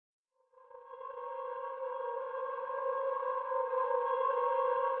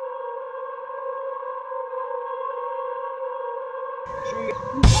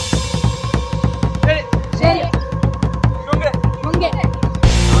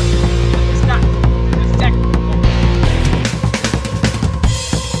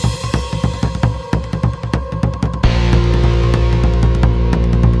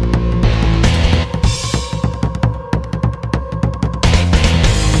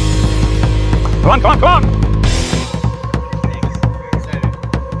Come on, come on, come on.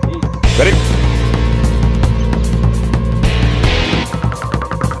 Very good.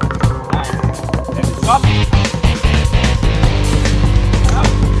 Stop.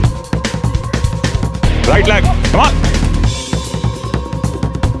 Right leg. Come on.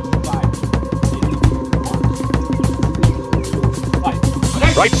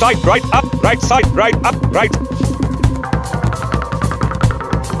 Right side, right up, right side, right up, right.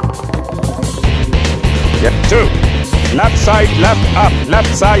 Get 2. Left side, left up,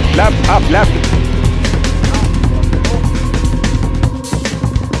 left side, left up, left.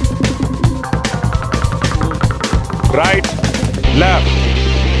 Right, left,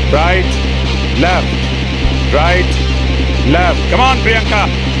 right, left, right, left. Come on, Priyanka.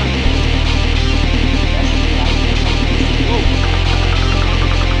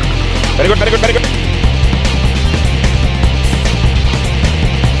 Very good, very good, very good.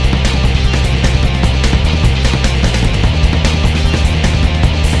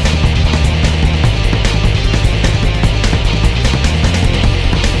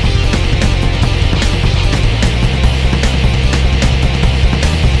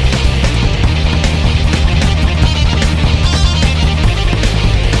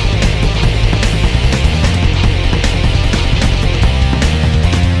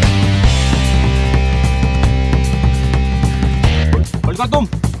 तुम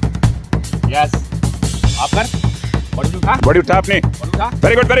yes आप कर body उठा अपनी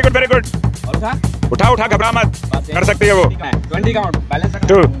very good very good very good उठा उठा घबरा मत कर सकती है वो 20 count balance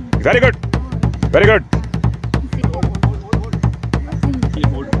 2 very good very good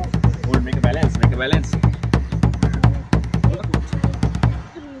hold make a balance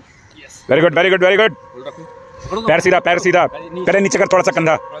very good very good very good पैर सीधा करे नीचे कर थोड़ा सा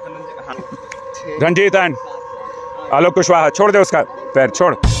कंधा रंजीत एंड आलोक कुशवाहा छोड़ दे उसका पैर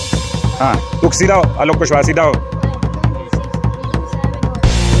छोड़ हाँ तू सीधा हो आलोक कुशवाहा सीधा हो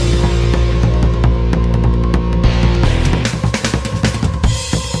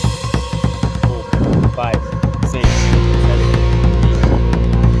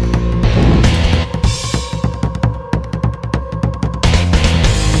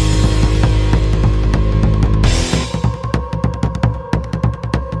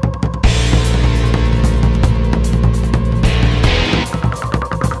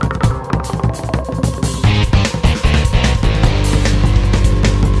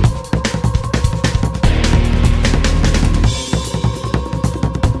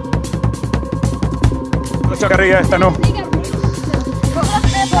अच्छा कर रही है तनु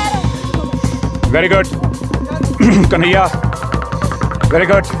very good Kanhaiya very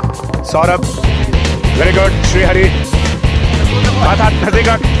good Saurabh very good Shrihari हाथ नजदीक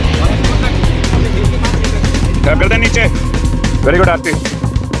गर्दन नीचे वेरी गुड आरती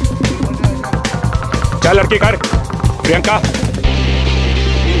चल लड़की कर प्रियंका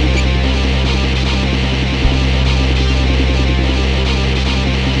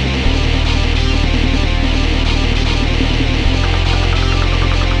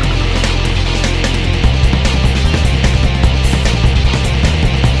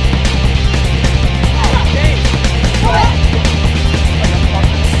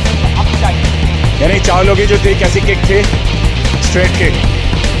यानी चावलों की जो थी कैसी किक थी स्ट्रेट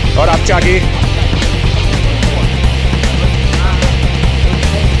किक और आप चागी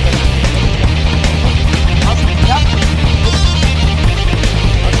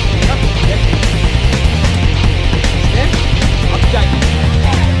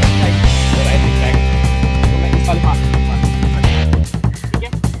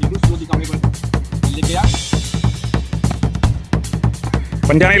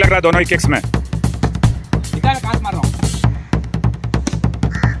पंजा नहीं लग रहा दोनों ही किक्स में मार रहा हूं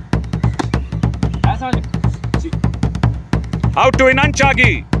out to in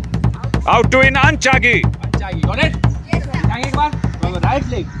अनचागी out to in अनचागी got it Chagai एक बार right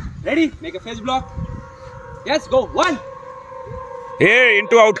leg ready make a face block yes go 1 A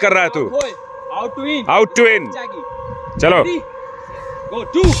into out कर रहा है तू आउट टू इन चलो गो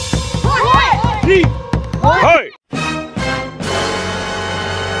 2 3 होय